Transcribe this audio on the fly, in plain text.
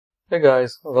Hey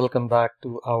guys, welcome back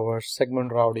to our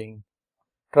segment routing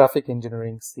traffic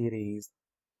engineering series.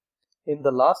 In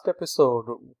the last episode,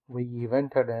 we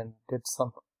went ahead and did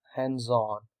some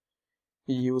hands-on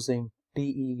using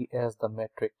TE as the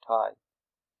metric type.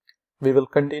 We will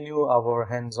continue our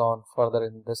hands-on further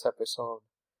in this episode.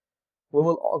 We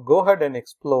will go ahead and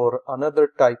explore another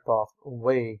type of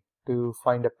way to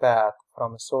find a path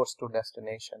from a source to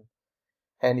destination.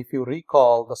 And if you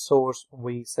recall, the source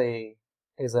we say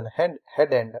is a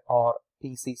head end or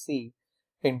PCC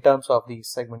in terms of the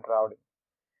segment routing.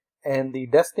 And the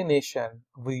destination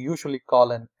we usually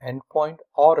call an endpoint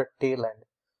or a tail end,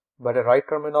 but a right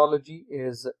terminology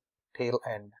is tail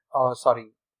end.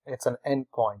 It's an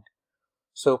endpoint.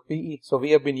 So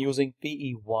we have been using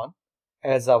PE1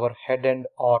 as our head end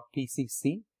or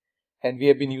PCC, and we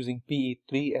have been using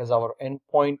PE3 as our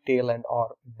endpoint, tail end,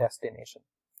 or destination.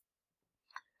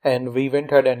 And we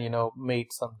went ahead and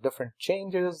made some different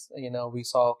changes. We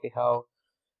saw how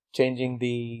changing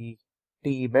the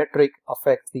metric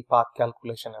affects the path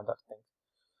calculation and other things.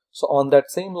 So on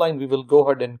that same line, we will go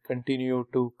ahead and continue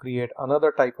to create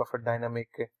another type of a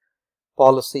dynamic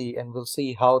policy, and we'll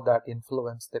see how that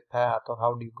influences the path, or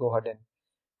how do you go ahead and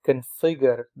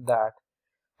configure that.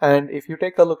 And if you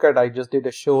take a look at, I just did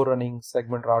a show running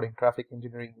segment routing traffic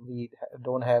engineering. We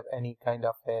don't have any kind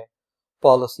of a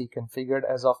policy configured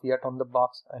as of yet on the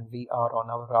box, and we are on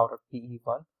our router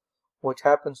PE1, which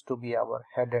happens to be our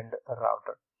head end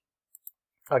router.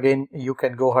 Again, you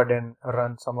can go ahead and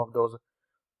run some of those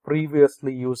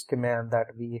previously used commands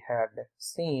that we had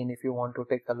seen if you want to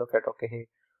take a look at, hey,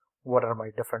 what are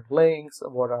my different links,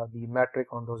 what are the metric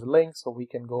on those links. So we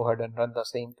can go ahead and run the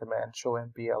same command, show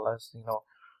MPLS,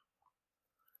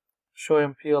 show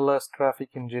MPLS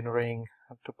traffic engineering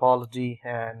topology,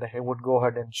 and it would go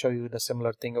ahead and show you the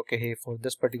similar thing. Hey, for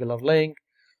this particular link,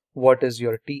 what is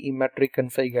your TE metric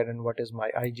configured and what is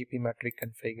my IGP metric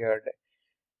configured.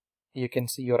 You can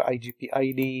see your IGP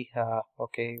ID.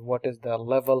 What is the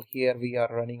level here we are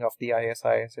running of the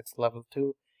ISIS, it's level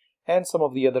 2, and some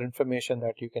of the other information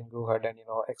that you can go ahead and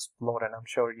explore, and I'm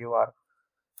sure you are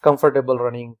comfortable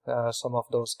running some of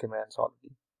those commands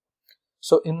already.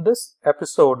 So in this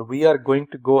episode, we are going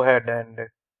to go ahead and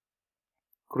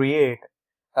create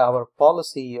our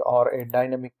policy or a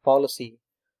dynamic policy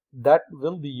that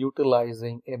will be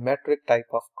utilizing a metric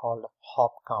type of called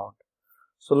HOPCOUNT.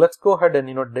 So let's go ahead and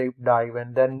deep dive,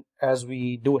 and then as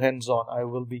we do hands-on, I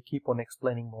will be keep on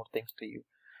explaining more things to you.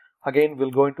 Again,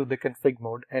 we'll go into the config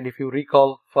mode, and if you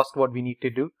recall, first what we need to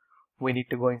do, we need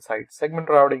to go inside segment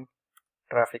routing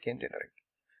traffic engineering.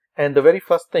 And the very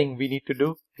first thing we need to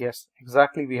do, yes,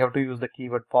 exactly, we have to use the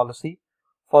keyword policy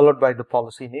followed by the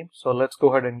policy name. So let's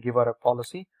go ahead and give her a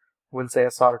policy. We'll say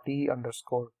SRT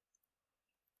underscore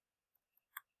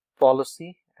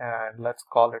policy, and let's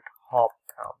call it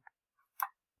HOPCOUNT.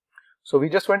 So we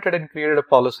just went ahead and created a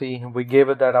policy. We gave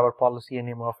it that our policy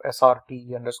name of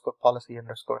SRT underscore policy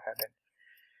underscore head end.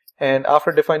 And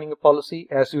after defining a policy,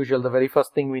 as usual, the very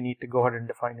first thing we need to go ahead and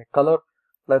define a color.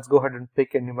 Let's go ahead and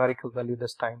pick a numerical value,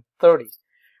 this time 30.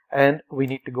 And we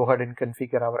need to go ahead and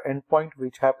configure our endpoint,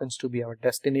 which happens to be our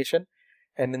destination.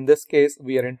 And in this case,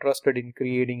 we are interested in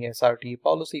creating SRT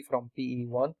policy from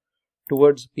PE1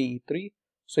 towards PE3.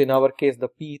 So in our case, the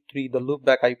PE3, the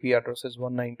loopback IP address is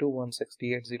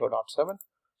 192.168.0.7.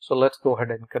 So let's go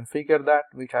ahead and configure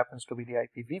that, which happens to be the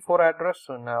IPv4 address.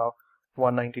 So now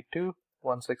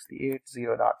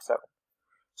 192.168.0.7.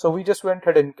 So we just went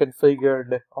ahead and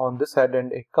configured on this head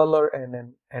end a color and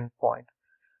an endpoint.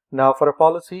 Now for a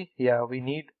policy, we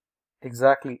need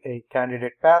exactly a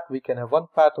candidate path. We can have one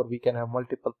path or we can have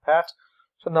multiple paths.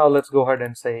 So now let's go ahead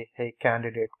and say, hey,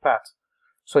 candidate path.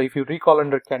 So if you recall,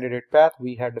 under candidate path,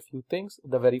 we had a few things.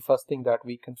 The very first thing that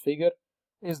we configure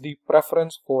is the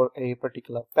preference for a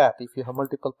particular path. If you have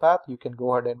multiple paths, you can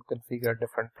go ahead and configure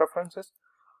different preferences.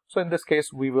 So in this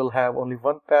case, we will have only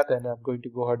one path, and I'm going to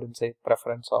go ahead and say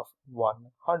preference of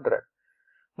 100.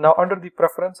 Now under the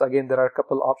preference, again, there are a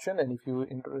couple options, and if you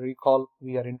recall,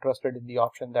 we are interested in the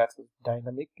option that's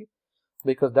dynamic,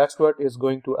 because that's what is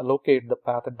going to allocate the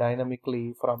path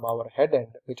dynamically from our head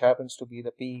end, which happens to be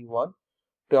the PE1,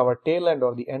 to our tail end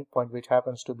or the endpoint, which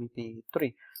happens to be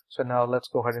PE3. So now let's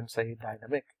go ahead and say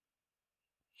dynamic.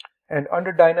 And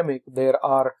under dynamic, there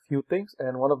are few things,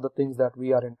 and one of the things that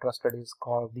we are interested in is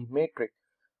called the metric,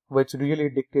 which really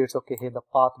dictates, hey, the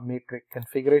path metric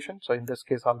configuration. So in this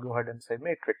case, I'll go ahead and say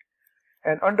metric.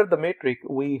 And under the metric,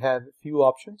 we have few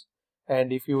options.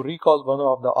 And if you recall, one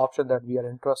of the options that we are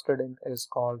interested in is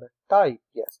called type,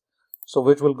 yes. So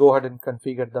which will go ahead and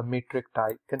configure the metric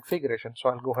type configuration. So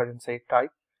I'll go ahead and say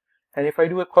type. And if I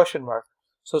do a question mark,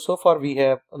 So far we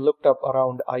have looked up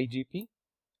around IGP,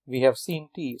 we have seen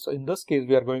T. So in this case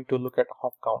we are going to look at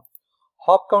hop count.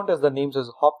 Hop count, as the name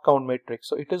says, hop count matrix.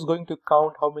 So it is going to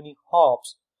count how many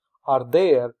hops are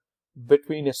there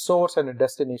between a source and a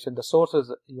destination. The source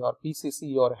is your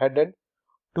PCC or head end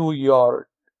to your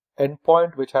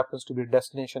endpoint, which happens to be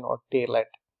destination or tail end.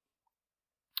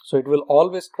 So it will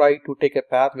always try to take a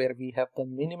path where we have the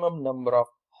minimum number of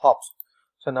hops.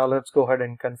 So now let's go ahead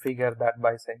and configure that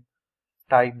by saying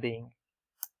type being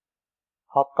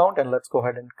hop count, and let's go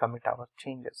ahead and commit our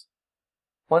changes.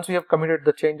 Once we have committed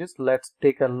the changes, let's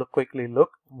take a quickly look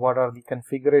what are the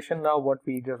configuration now, what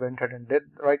we just entered and did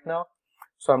right now.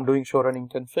 So I'm doing show running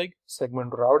config,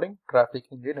 segment routing, traffic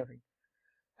engineering.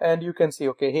 And you can see,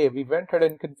 okay, hey, we went ahead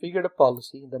and configured a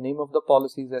policy. The name of the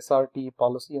policy is SRT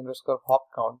policy _ hop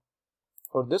count.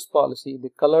 For this policy, the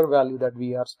color value that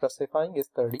we are specifying is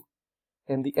 30.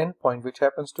 And the endpoint, which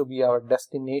happens to be our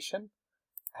destination,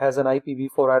 has an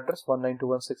IPv4 address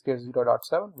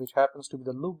 192.168.0.7, which happens to be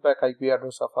the loopback IP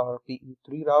address of our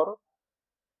PE3 router.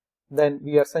 Then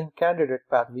we are saying candidate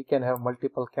path. We can have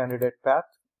multiple candidate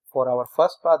paths. For our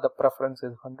first path, the preference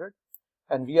is 100,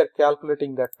 and we are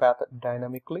calculating that path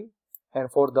dynamically.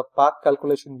 And for the path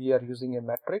calculation, we are using a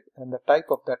metric, and the type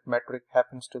of that metric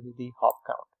happens to be the hop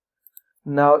count.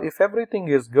 Now, if everything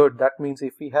is good, that means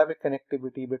if we have a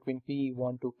connectivity between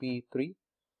PE1 to PE3,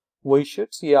 we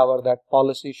should see that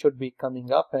policy should be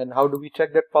coming up. And how do we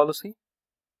check that policy?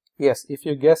 Yes, if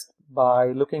you guessed by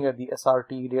looking at the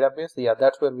SRT database, yeah,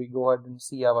 that's where we go ahead and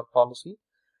see our policy.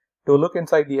 To look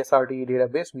inside the SRT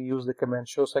database, we use the command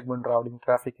show segment routing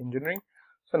traffic engineering.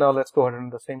 So now let's go ahead and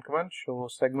run the same command, show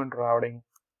segment routing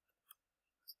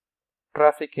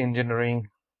traffic engineering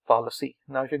policy.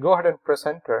 Now if you go ahead and press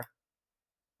enter,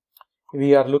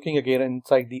 we are looking again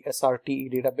inside the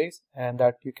SRT database, and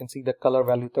that you can see the color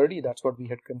value 30. That's what we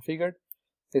had configured.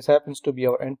 This happens to be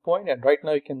our endpoint, and right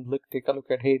now you can take a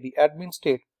look at, hey, the admin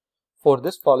state for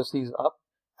this policy is up,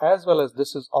 as well as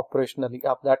this is operationally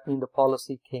up. That means the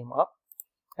policy came up.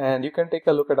 And you can take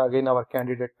a look at again our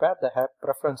candidate path. The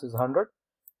preference is 100.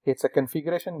 It's a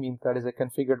configuration, means that is a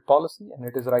configured policy, and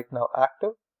it is right now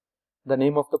active. The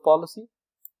name of the policy,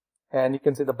 and you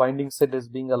can see the binding SID is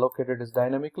being allocated is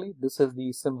dynamically. This is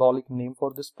the symbolic name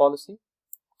for this policy.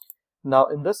 Now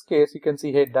in this case, you can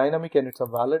see here dynamic, and it's a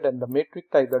valid, and the metric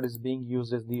type that is being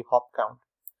used is the hop count.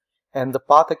 And the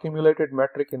path accumulated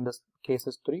metric in this case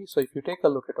is 3. So if you take a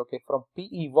look at, okay, from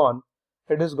PE1,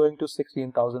 it is going to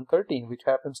 16,013, which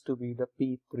happens to be the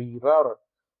P3 router.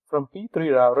 From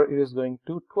P3 router, it is going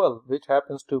to 12, which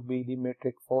happens to be the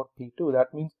metric for P2.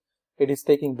 That means it is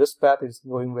taking this path, it's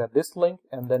going via this link,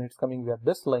 and then it's coming via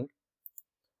this link,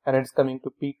 and it's coming to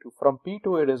P2. From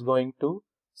P2, it is going to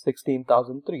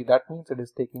 16,003. That means it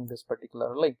is taking this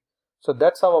particular link. So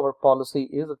that's how our policy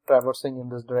is traversing in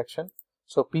this direction.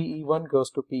 So PE1 goes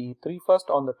to PE3 first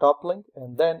on the top link,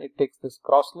 and then it takes this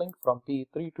cross link from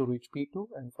PE3 to reach P2,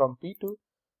 and from P2,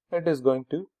 it is going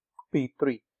to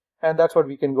P3. And that's what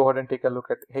we can go ahead and take a look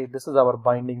at. Hey, this is our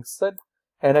binding SID.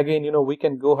 And again, we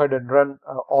can go ahead and run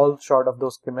all short of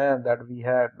those commands that we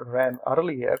had ran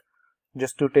earlier.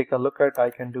 Just to take a look at, I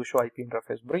can do show IP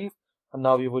interface brief. And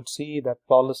now you would see that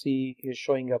policy is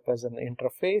showing up as an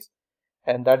interface,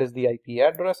 and that is the IP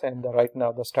address, and right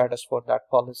now the status for that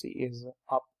policy is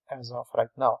up as of right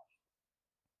now.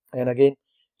 And again,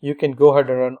 you can go ahead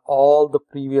and run all the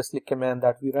previously command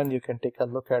that we run. You can take a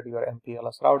look at your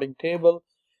MPLS routing table.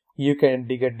 You can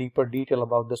dig a deeper detail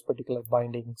about this particular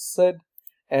binding SID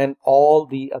and all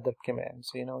the other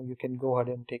commands. You can go ahead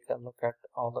and take a look at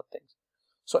all the things.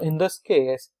 So in this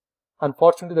case,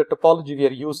 unfortunately, the topology we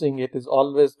are using, it is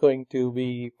always going to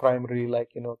be primarily like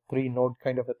 3 node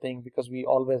kind of a thing, because we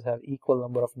always have equal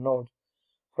number of nodes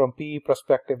from PE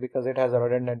perspective, because it has a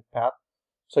redundant path.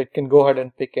 So it can go ahead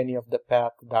and pick any of the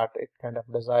path that it kind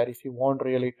of desire. If you want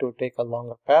really to take a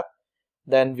longer path,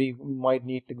 then we might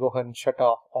need to go ahead and shut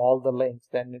off all the links.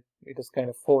 Then it is kind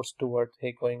of forced towards,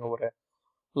 hey, going over a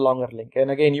longer link.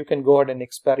 And again, you can go ahead and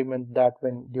experiment that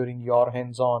during your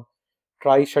hands-on.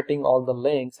 Try shutting all the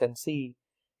links and see,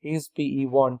 is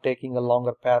PE1 taking a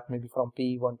longer path, maybe from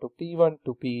PE1 to P1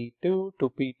 to PE2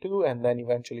 to P2, and then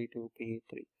eventually to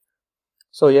PE3.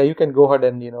 So yeah, you can go ahead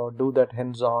and do that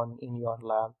hands-on in your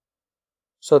lab.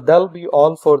 So that'll be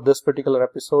all for this particular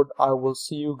episode. I will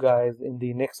see you guys in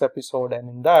the next episode, and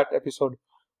in that episode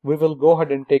we will go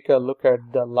ahead and take a look at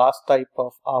the last type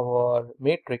of our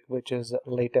metric, which is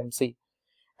latency.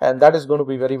 And that is going to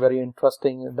be very, very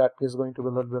interesting. That is going to be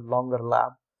a little bit longer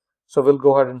lab. So we'll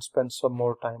go ahead and spend some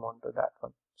more time onto that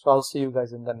one. So I'll see you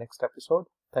guys in the next episode.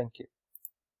 Thank you.